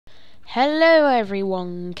Hello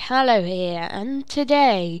everyone, Callow here, and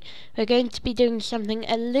today we're going to be doing something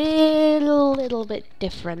a little bit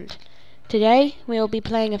different. Today we will be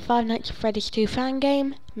playing a Five Nights at Freddy's 2 fan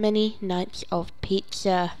game, Many Nights of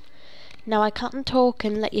Pizza. Now I can't talk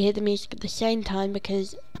and let you hear the music at the same time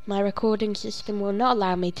because my recording system will not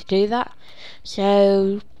allow me to do that,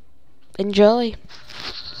 so enjoy.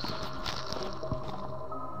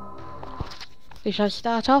 We shall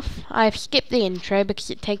start off. I've skipped the intro because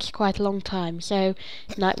it takes quite a long time. So,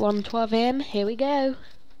 night 1, 12 AM, here we go.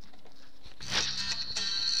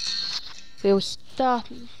 We'll start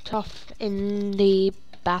off in the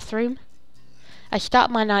bathroom. I start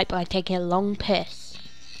my night by taking a long piss.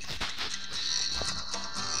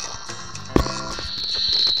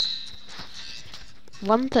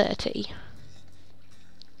 $1:30.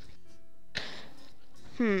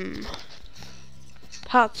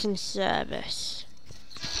 Parts and service.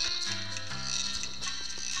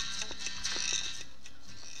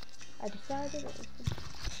 I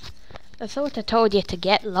thought I told you to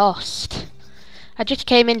get lost. I just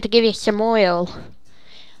came in to give you some oil.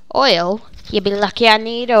 Oil? You'd be lucky I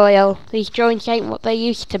need oil. These joints ain't what they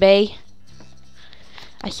used to be.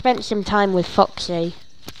 I spent some time with Foxy.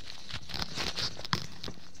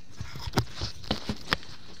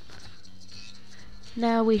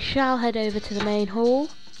 Now we shall head over to the main hall.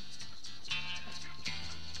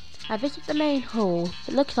 I visit the main hall.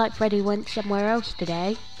 It looks like Freddy went somewhere else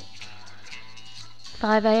today.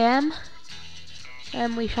 5 AM.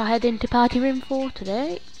 And we shall head into party room 4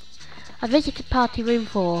 today. I visited party room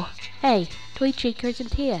 4. Hey, Toy Chica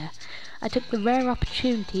isn't here. I took the rare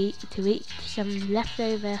opportunity to eat some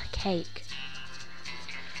leftover cake.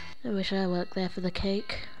 I wish I worked there for the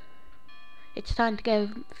cake. It's time for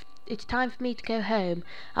me to go home.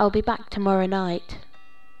 I'll be back tomorrow night.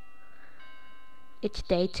 It's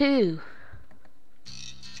day 2.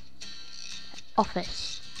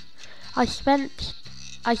 Office. I spend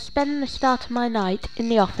the start of my night in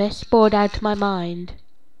the office, bored out of my mind.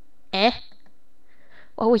 Eh?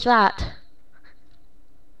 What was that?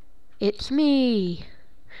 It's me.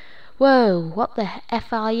 Whoa, what the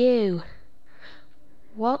F are you?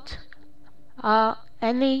 What? Are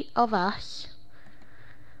any of us?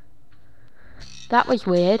 That was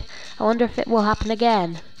weird. I wonder if it will happen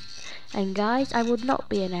again. And guys, I would not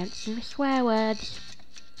be announcing swear words.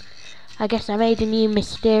 I guess I made a new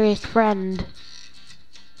mysterious friend.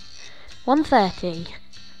 1:30.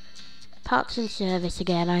 Parts and service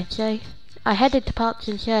again, I'd say. I headed to parts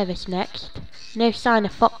and service next. No sign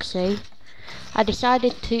of Foxy. I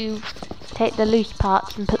decided to take the loose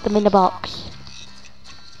parts and put them in a box.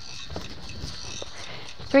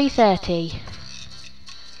 3:30.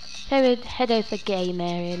 So we'd head over the game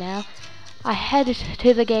area now. I headed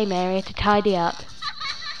to the game area to tidy up.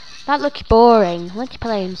 That looks boring. Let's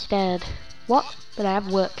play instead. What? But I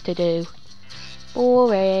have work to do.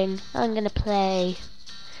 Boring. I'm gonna play.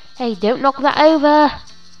 Hey, don't knock that over!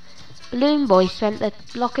 Balloon Boy spent a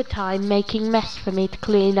block of time making mess for me to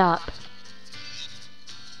clean up.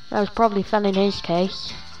 That was probably fun in his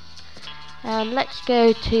case. And let's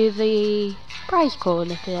go to the prize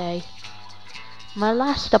corner today. My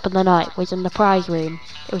last stop of the night was in the prize room.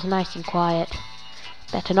 It was nice and quiet.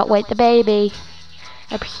 Better not wake the baby.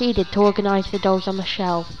 I proceeded to organise the dolls on the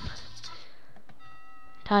shelf.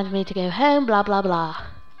 Time for me to go home, blah blah blah.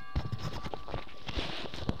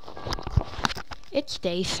 It's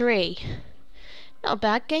day 3. Not a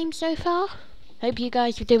bad game so far. Hope you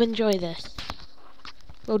guys do enjoy this.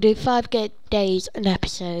 We'll do 5 days an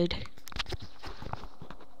episode.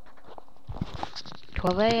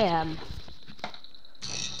 12 AM.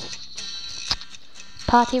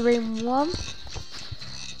 Party room 1.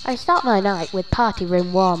 I start my night with party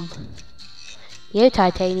room 1. Yo,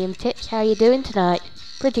 Titanium Tits, how you doing tonight?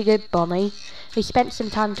 Pretty good, Bonnie. We spent some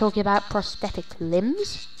time talking about prosthetic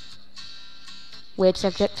limbs. Weird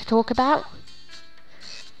subject to talk about.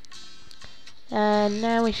 And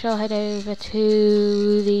now we shall head over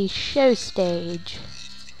to the show stage.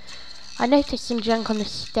 I noticed some junk on the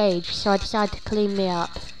stage, so I decided to clean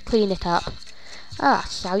it up. Ah,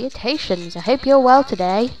 salutations. I hope you're well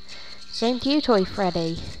today. Same to you, Toy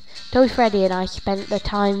Freddy. Toy Freddy and I spent the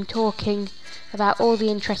time talking about all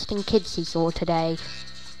the interesting kids he saw today.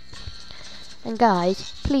 And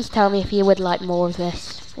guys, please tell me if you would like more of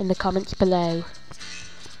this in the comments below.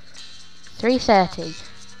 3:30.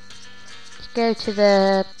 Let's go to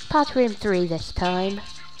the party room 3 this time.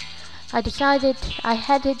 I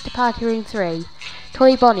headed to party room 3.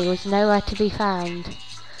 Toy Bonnie was nowhere to be found.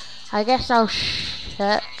 I guess I'll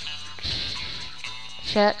shirk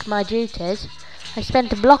my duties. I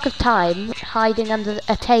spent a block of time hiding under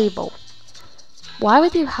a table. Why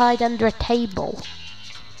would you hide under a table?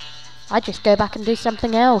 I'd just go back and do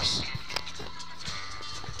something else.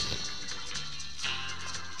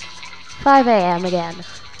 5 AM again.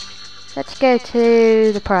 Let's go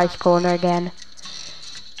to the prize corner again.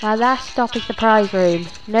 Our last stop is the prize room.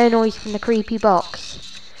 No noise from the creepy box.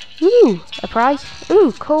 Ooh, a prize?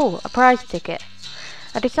 Ooh, cool, a prize ticket.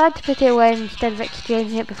 I decided to put it away instead of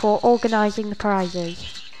exchanging it before organising the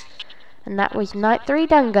prizes. And that was night 3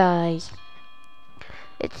 done, guys.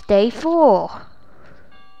 It's day 4.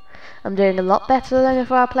 I'm doing a lot better than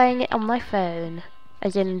if I were playing it on my phone,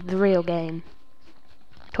 as in the real game.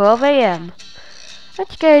 12 AM.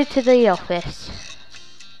 Let's go to the office.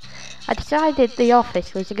 I decided the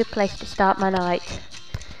office was a good place to start my night.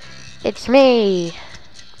 It's me!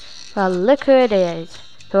 Well, look who it is.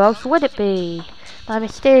 Who else would it be? My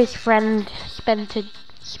mysterious friend spent the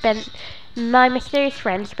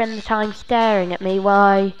time staring at me while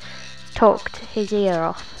I talked his ear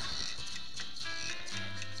off.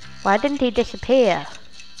 Why didn't he disappear?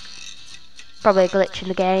 Probably a glitch in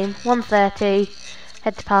the game. 1:30.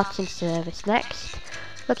 Head to parts and service next.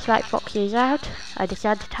 Looks like Foxy is out. I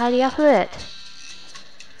decide to tidy up a bit.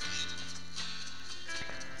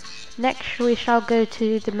 Next we shall go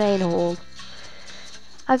to the main hall.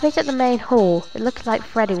 I visit the main hall. It looks like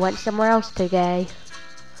Freddy went somewhere else today.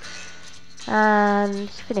 And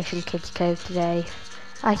it's finishing Kids Cove today.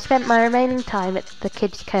 I spent my remaining time at the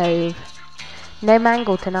Kids Cove. No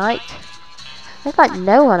Mangle tonight. There's like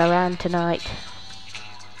no one around tonight.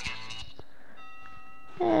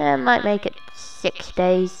 Might make it 6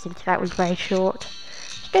 days since that was very short.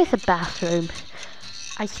 Let's go to the bathroom.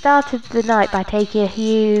 I started the night by taking a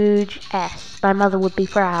huge S. My mother would be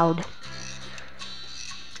proud.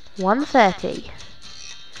 1:30.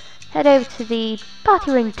 Head over to the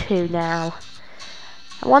party room 2 now.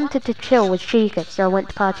 I wanted to chill with Chica, so I went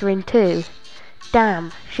to party room 2.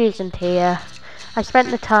 Damn, she isn't here. I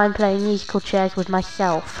spent the time playing musical chairs with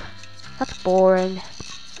myself. That's boring.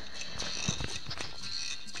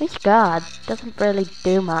 This guard doesn't really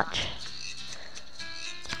do much.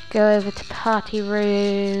 Go over to party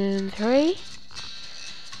room 3.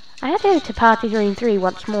 I head over to party room 3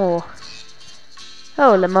 once more.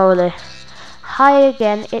 Holy moly. Hi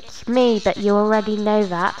again, it's me, but you already know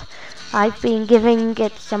that. I've been giving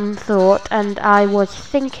it some thought, and I was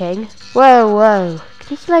thinking... Whoa, can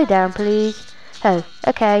you slow down, please? Oh,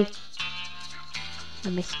 okay. The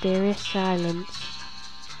mysterious silence.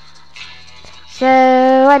 So,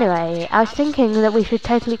 anyway, I was thinking that we should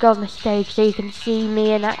totally go on the stage so you can see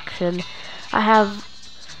me in action. I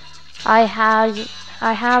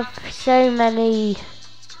have so many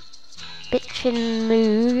bitchin'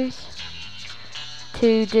 moves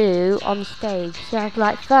to do on stage. Sounds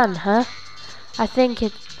like fun, huh? I think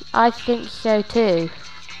so too.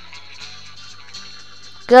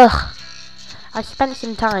 Gugh! I spent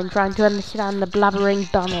some time trying to understand the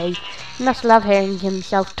blabbering bunny. He must love hearing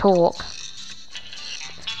himself talk.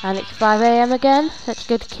 And it's 5 AM again. Let's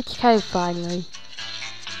go to Kids Cove finally.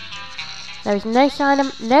 There is no sign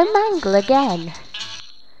of... no Mangle again.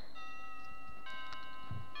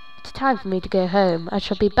 It's time for me to go home. I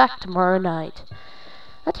shall be back tomorrow night.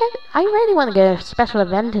 I really want to go to a special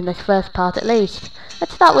event in this first part at least.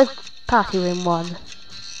 Let's start with party room 1.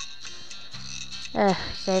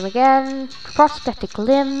 Same again. Prosthetic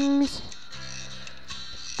limbs.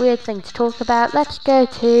 Weird thing to talk about. Let's go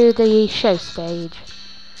to the show stage.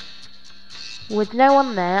 With no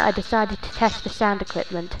one there, I decided to test the sound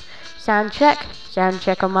equipment. Sound check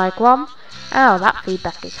on mic 1. Ow, that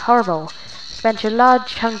feedback is horrible. Spent a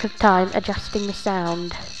large chunk of time adjusting the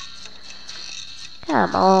sound.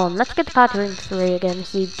 Come on, let's get to party room 3 again to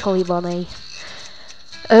see Toy Bonnie.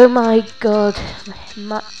 Oh my god,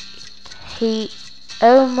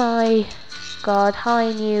 oh my god,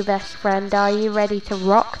 hi new best friend, are you ready to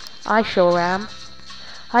rock? I sure am.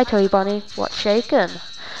 Hi Toy Bonnie, what's shaken?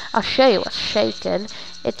 I'll show you what's shaken.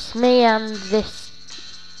 It's me and this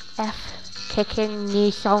F-kicking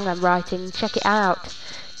new song I'm writing. Check it out.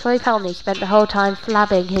 Toy Pony spent the whole time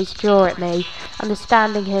flabbing his jaw at me.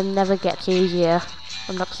 Understanding him never gets easier.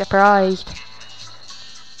 I'm not surprised.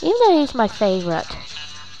 Even though he's my favourite.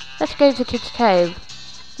 Let's go to Kids Cove.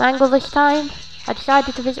 Mangle this time? I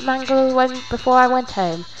decided to visit Mangle before I went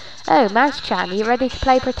home. Oh, Mouse-chan, are you ready to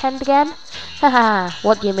play pretend again? Haha,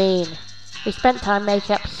 what do you mean? We spent time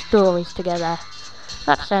making up stories together.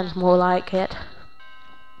 That sounds more like it.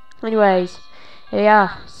 Anyways, here we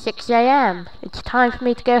are, 6 AM. It's time for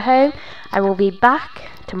me to go home. I will be back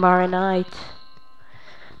tomorrow night.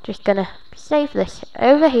 Just gonna save this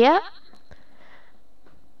over here.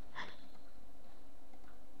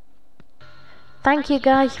 thank you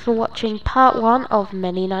guys for watching part 1 of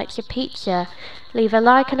Many Nights of Pizza. Leave a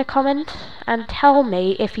like and a comment, and tell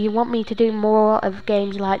me if you want me to do more of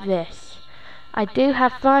games like this. I do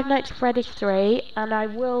have Five Nights at Freddy's 3, and I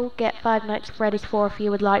will get Five Nights at Freddy's 4 if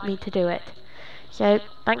you would like me to do it. So,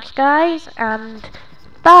 thanks guys, and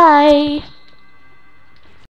bye!